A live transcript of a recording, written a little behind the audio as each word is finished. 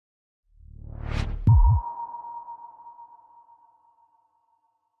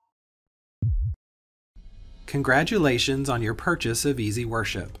Congratulations on your purchase of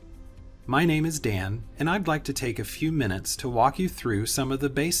EasyWorship. My name is Dan, and I'd like to take a few minutes to walk you through some of the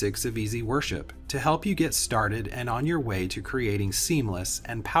basics of EasyWorship to help you get started and on your way to creating seamless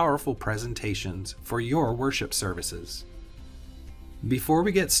and powerful presentations for your worship services. Before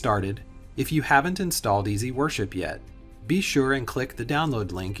we get started, if you haven't installed EasyWorship yet, be sure and click the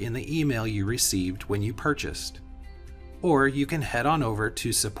download link in the email you received when you purchased. Or you can head on over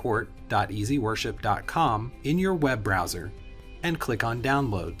to support.easyworship.com in your web browser and click on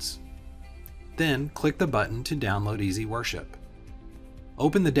Downloads. Then click the button to download EasyWorship.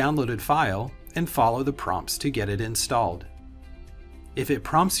 Open the downloaded file and follow the prompts to get it installed. If it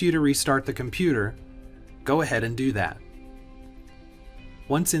prompts you to restart the computer, go ahead and do that.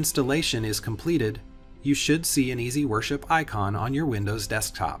 Once installation is completed, you should see an EasyWorship icon on your Windows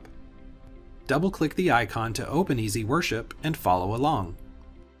desktop. Double-click the icon to open EasyWorship and follow along.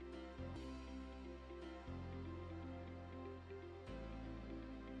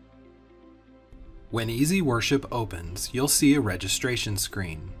 When EasyWorship opens, you'll see a registration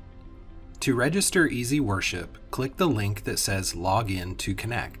screen. To register EasyWorship, click the link that says Log in to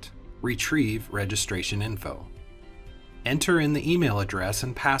connect. Retrieve registration info. Enter in the email address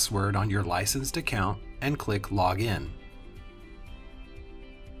and password on your licensed account and click Log in.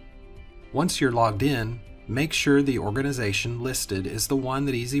 Once you're logged in, make sure the organization listed is the one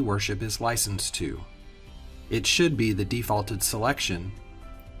that EasyWorship is licensed to. It should be the defaulted selection,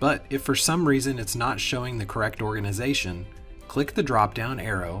 but if for some reason it's not showing the correct organization, click the drop-down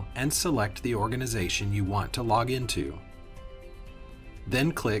arrow and select the organization you want to log into.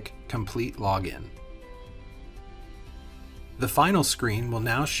 Then click Complete Login. The final screen will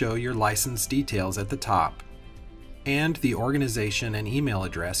now show your license details at the top and the organization and email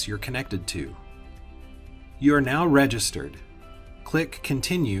address you're connected to. You are now registered. Click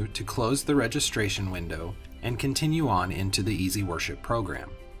Continue to close the registration window and continue on into the EasyWorship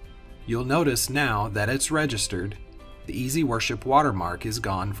program. You'll notice now that it's registered, the EasyWorship watermark is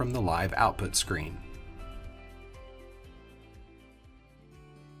gone from the live output screen.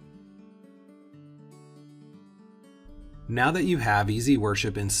 Now that you have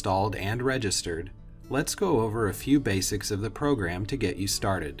EasyWorship installed and registered, let's go over a few basics of the program to get you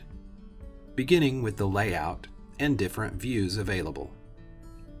started, beginning with the layout and different views available.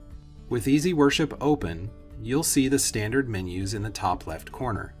 With EasyWorship open, you'll see the standard menus in the top left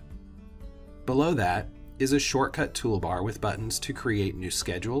corner. Below that is a shortcut toolbar with buttons to create new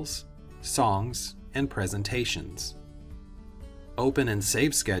schedules, songs, and presentations. Open and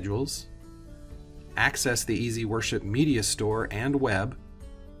save schedules, access the EasyWorship Media Store and web,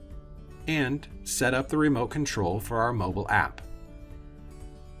 and set up the remote control for our mobile app.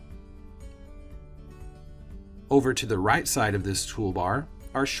 Over to the right side of this toolbar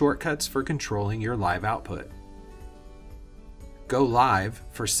are shortcuts for controlling your live output. Go Live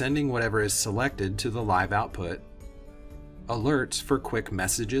for sending whatever is selected to the live output, alerts for quick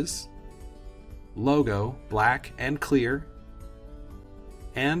messages, logo black and clear,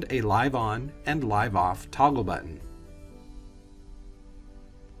 and a Live On and Live Off toggle button.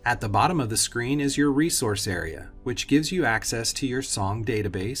 At the bottom of the screen is your resource area, which gives you access to your song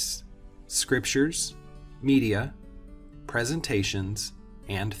database, scriptures, media, presentations,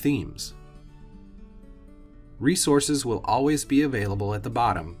 and themes. Resources will always be available at the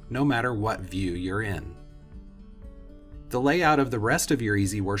bottom, no matter what view you're in. The layout of the rest of your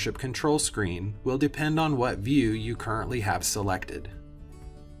EasyWorship control screen will depend on what view you currently have selected.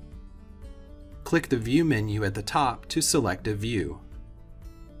 Click the View menu at the top to select a view.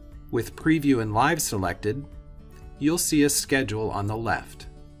 With Preview and Live selected, you'll see a schedule on the left,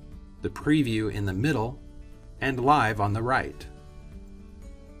 the Preview in the middle, and Live on the right.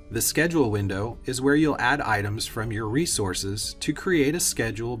 The Schedule window is where you'll add items from your resources to create a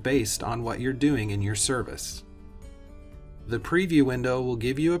schedule based on what you're doing in your service. The Preview window will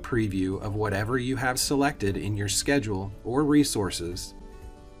give you a preview of whatever you have selected in your schedule or resources,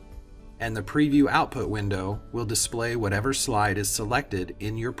 and the Preview Output window will display whatever slide is selected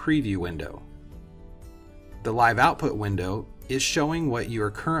in your Preview window. The Live Output window is showing what you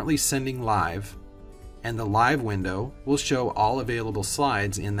are currently sending live, and the Live window will show all available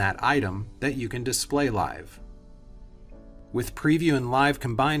slides in that item that you can display live. With Preview and Live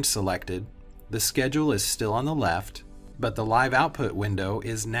combined selected, the schedule is still on the left, but the Live Output window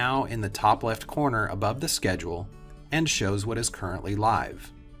is now in the top left corner above the schedule and shows what is currently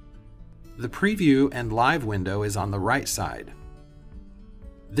live. The Preview and Live window is on the right side.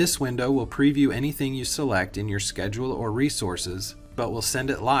 This window will preview anything you select in your schedule or resources, but will send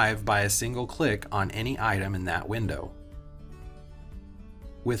it live by a single click on any item in that window.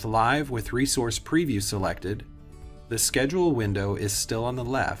 With Live with Resource Preview selected, the schedule window is still on the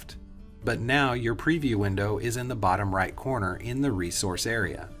left, but now your preview window is in the bottom right corner in the resource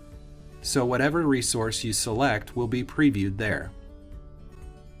area. So whatever resource you select will be previewed there.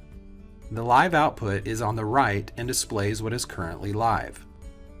 The live output is on the right and displays what is currently live.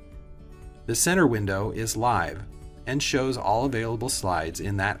 The center window is live and shows all available slides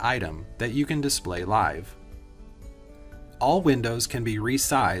in that item that you can display live. All windows can be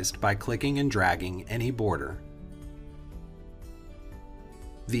resized by clicking and dragging any border.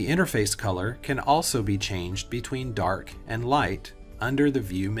 The interface color can also be changed between dark and light under the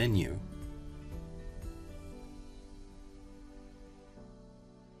View menu.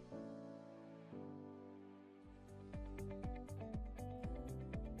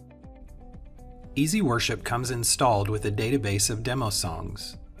 EasyWorship comes installed with a database of demo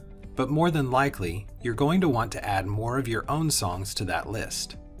songs, but more than likely, you're going to want to add more of your own songs to that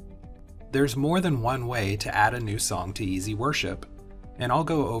list. There's more than one way to add a new song to EasyWorship, and I'll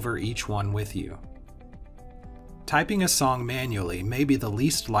go over each one with you. Typing a song manually may be the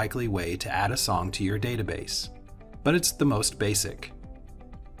least likely way to add a song to your database, but it's the most basic.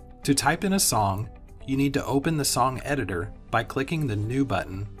 To type in a song, you need to open the song editor by clicking the New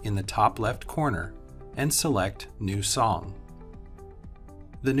button in the top left corner and select New Song.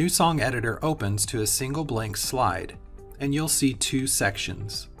 The New Song editor opens to a single blank slide, and you'll see two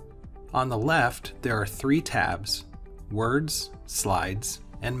sections. On the left, there are three tabs: Words, Slides,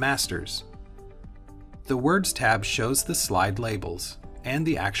 and Masters. The Words tab shows the slide labels and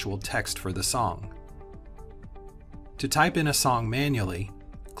the actual text for the song. To type in a song manually,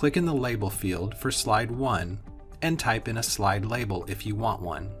 click in the label field for slide 1 and type in a slide label if you want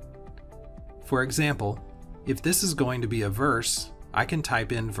one. For example, if this is going to be a verse, I can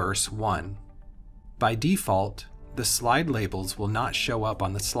type in verse 1. By default, the slide labels will not show up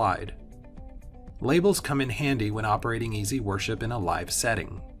on the slide. Labels come in handy when operating EasyWorship in a live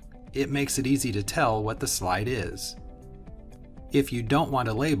setting. It makes it easy to tell what the slide is. If you don't want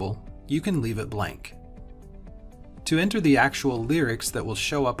a label, you can leave it blank. To enter the actual lyrics that will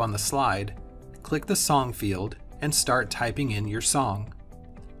show up on the slide, click the Song field and start typing in your song.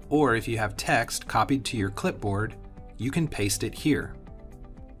 Or if you have text copied to your clipboard, you can paste it here.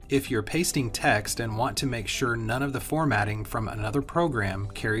 If you're pasting text and want to make sure none of the formatting from another program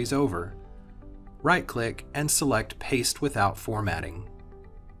carries over, right-click and select Paste Without Formatting.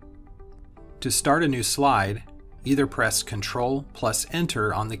 To start a new slide, either press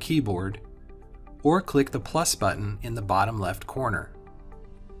Ctrl+Enter on the keyboard, or click the plus button in the bottom left corner.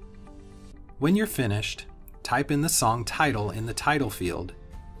 When you're finished, type in the song title in the title field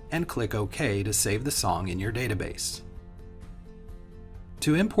and click OK to save the song in your database.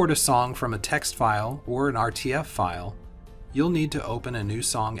 To import a song from a text file or an RTF file, you'll need to open a new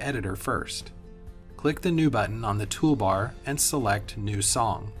song editor first. Click the New button on the toolbar and select New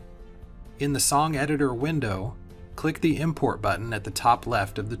Song. In the Song Editor window, click the Import button at the top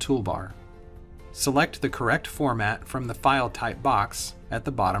left of the toolbar. Select the correct format from the file type box at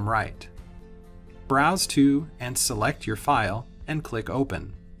the bottom right. Browse to and select your file and click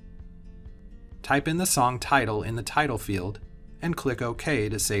Open. Type in the song title in the title field and click OK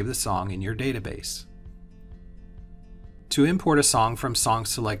to save the song in your database. To import a song from Song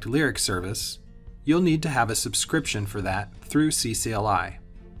Select Lyric Service, you'll need to have a subscription for that through CCLI.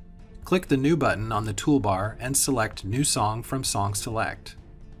 Click the New button on the toolbar and select New Song from Song Select.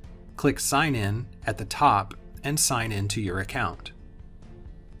 Click Sign In at the top and sign in to your account.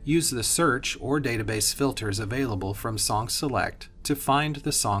 Use the search or database filters available from Song Select to find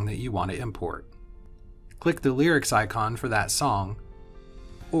the song that you want to import. Click the lyrics icon for that song,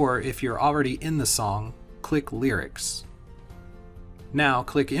 or if you're already in the song, click Lyrics. Now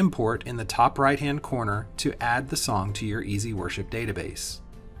click Import in the top right-hand corner to add the song to your EasyWorship database.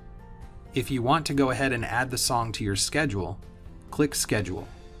 If you want to go ahead and add the song to your schedule, click Schedule.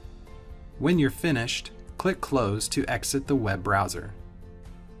 When you're finished, click Close to exit the web browser.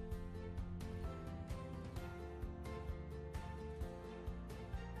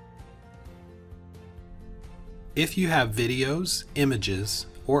 If you have videos, images,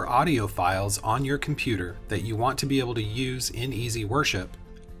 or audio files on your computer that you want to be able to use in EasyWorship,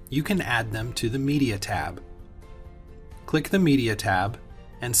 you can add them to the Media tab. Click the Media tab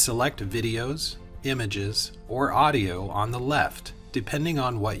and select Videos, Images, or Audio on the left, depending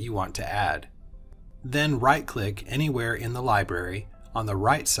on what you want to add. Then right-click anywhere in the library on the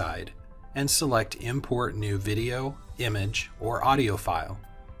right side and select Import New Video, Image, or Audio File.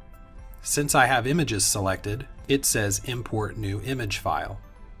 Since I have images selected, it says Import New Image File.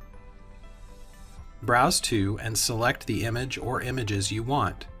 Browse to and select the image or images you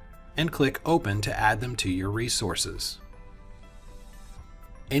want, and click Open to add them to your resources.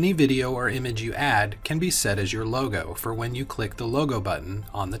 Any video or image you add can be set as your logo for when you click the logo button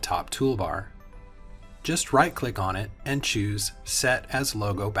on the top toolbar. Just right-click on it and choose Set as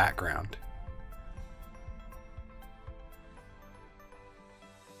Logo Background.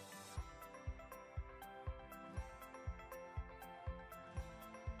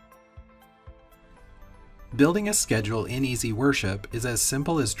 Building a schedule in EasyWorship is as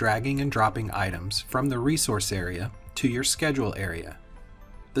simple as dragging and dropping items from the resource area to your schedule area.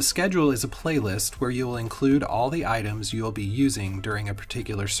 The schedule is a playlist where you will include all the items you will be using during a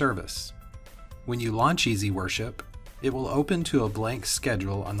particular service. When you launch EasyWorship, it will open to a blank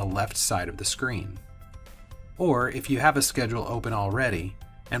schedule on the left side of the screen. Or if you have a schedule open already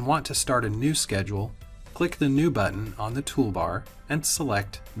and want to start a new schedule, click the New button on the toolbar and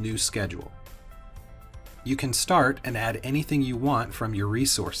select New Schedule. You can start and add anything you want from your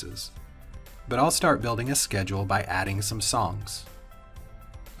resources, but I'll start building a schedule by adding some songs.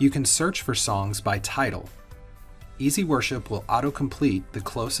 You can search for songs by title. EasyWorship will autocomplete the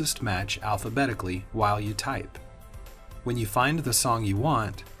closest match alphabetically while you type. When you find the song you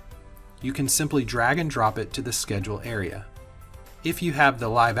want, you can simply drag and drop it to the schedule area. If you have the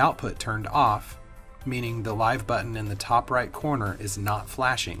live output turned off, meaning the live button in the top right corner is not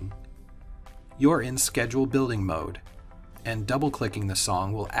flashing, you're in schedule building mode, and double-clicking the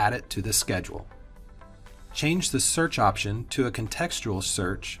song will add it to the schedule. Change the search option to a contextual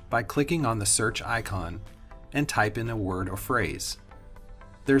search by clicking on the search icon and type in a word or phrase.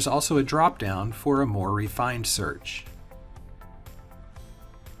 There's also a drop-down for a more refined search.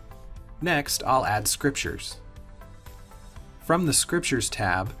 Next, I'll add scriptures. From the Scriptures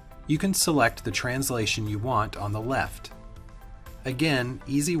tab, you can select the translation you want on the left. Again,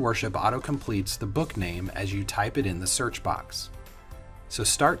 EasyWorship autocompletes the book name as you type it in the search box. So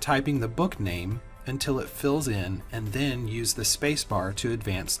start typing the book name until it fills in, and then use the spacebar to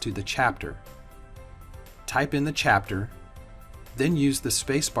advance to the chapter. Type in the chapter, then use the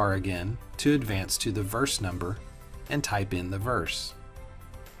spacebar again to advance to the verse number and type in the verse.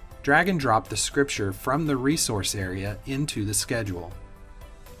 Drag and drop the scripture from the resource area into the schedule.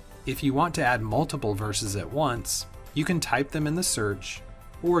 If you want to add multiple verses at once, you can type them in the search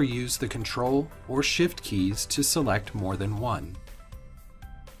or use the Control or Shift keys to select more than one.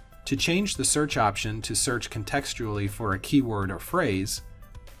 To change the search option to search contextually for a keyword or phrase,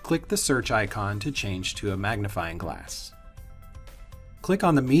 click the search icon to change to a magnifying glass. Click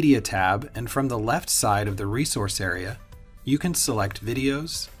on the Media tab, and from the left side of the resource area, you can select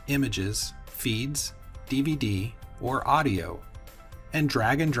videos, images, feeds, DVD, or audio, and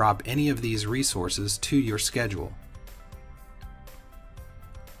drag and drop any of these resources to your schedule.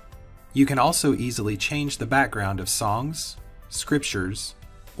 You can also easily change the background of songs, scriptures,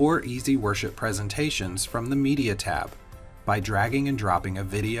 or EasyWorship presentations from the Media tab by dragging and dropping a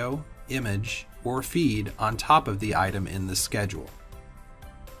video, image, or feed on top of the item in the schedule.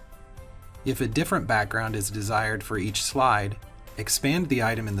 If a different background is desired for each slide, expand the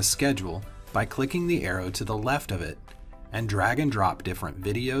item in the schedule by clicking the arrow to the left of it and drag and drop different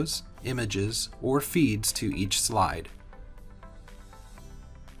videos, images, or feeds to each slide.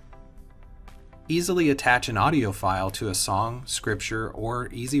 Easily attach an audio file to a song, scripture, or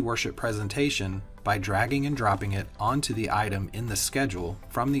EasyWorship presentation by dragging and dropping it onto the item in the schedule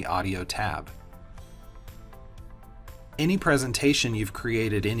from the Audio tab. Any presentation you've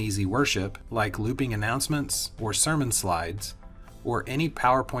created in EasyWorship, like looping announcements or sermon slides, or any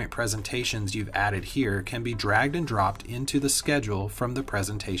PowerPoint presentations you've added here, can be dragged and dropped into the schedule from the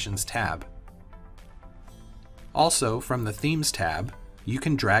Presentations tab. Also, from the Themes tab, you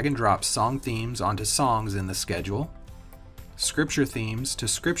can drag and drop song themes onto songs in the schedule, scripture themes to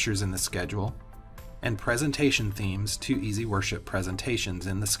scriptures in the schedule, and presentation themes to EasyWorship presentations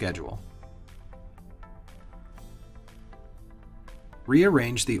in the schedule.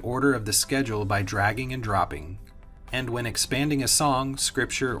 Rearrange the order of the schedule by dragging and dropping, and when expanding a song,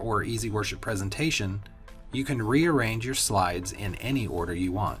 scripture, or EasyWorship presentation, you can rearrange your slides in any order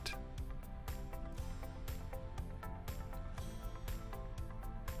you want.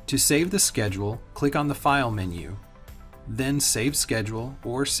 To save the schedule, click on the File menu, then Save Schedule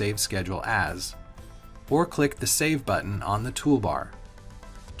or Save Schedule As, or click the Save button on the toolbar.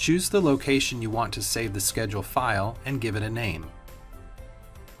 Choose the location you want to save the schedule file and give it a name.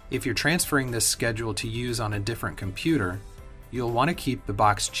 If you're transferring this schedule to use on a different computer, you'll want to keep the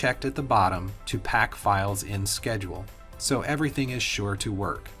box checked at the bottom to pack files in schedule, so everything is sure to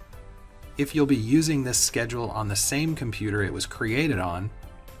work. If you'll be using this schedule on the same computer it was created on,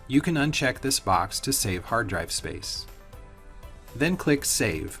 You can uncheck this box to save hard drive space. Then click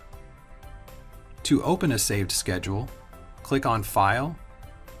Save. To open a saved schedule, click on File,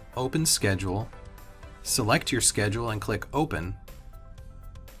 Open Schedule, select your schedule and click Open,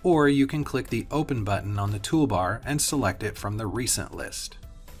 or you can click the Open button on the toolbar and select it from the Recent list.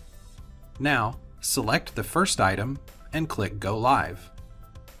 Now, select the first item and click Go Live.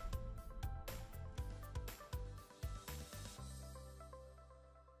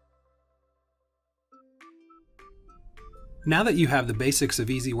 Now that you have the basics of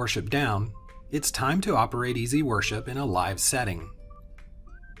EasyWorship down, it's time to operate EasyWorship in a live setting.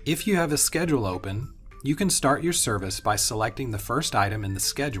 If you have a schedule open, you can start your service by selecting the first item in the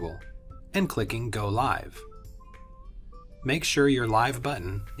schedule and clicking Go Live. Make sure your Live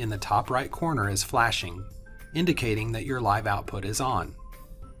button in the top right corner is flashing, indicating that your live output is on.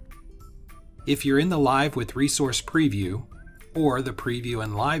 If you're in the Live with Resource Preview or the Preview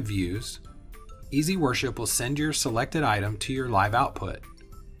and Live views, EasyWorship will send your selected item to your live output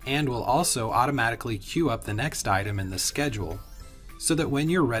and will also automatically queue up the next item in the schedule so that when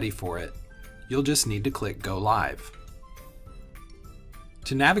you're ready for it, you'll just need to click Go Live.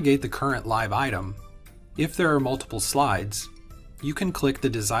 To navigate the current live item, if there are multiple slides, you can click the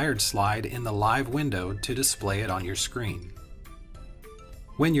desired slide in the live window to display it on your screen.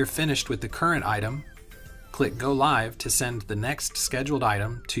 When you're finished with the current item, click Go Live to send the next scheduled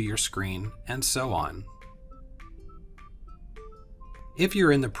item to your screen, and so on. If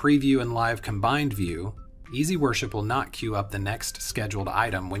you're in the Preview and Live combined view, EasyWorship will not queue up the next scheduled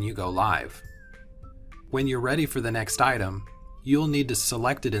item when you go live. When you're ready for the next item, you'll need to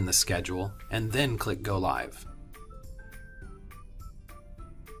select it in the schedule and then click Go Live.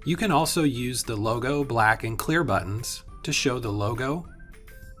 You can also use the logo, black, and clear buttons to show the logo,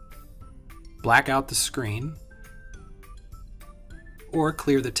 black out the screen, or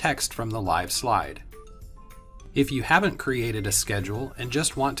clear the text from the live slide. If you haven't created a schedule and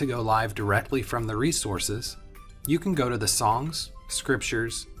just want to go live directly from the resources, you can go to the Songs,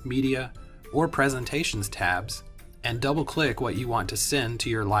 Scriptures, Media, or Presentations tabs and double-click what you want to send to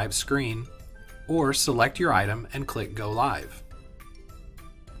your live screen, or select your item and click Go Live.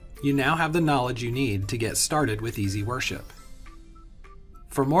 You now have the knowledge you need to get started with EasyWorship.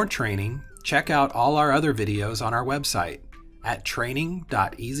 For more training, check out all our other videos on our website at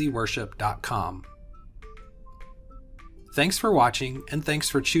training.easyworship.com. Thanks for watching, and thanks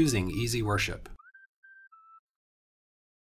for choosing EasyWorship.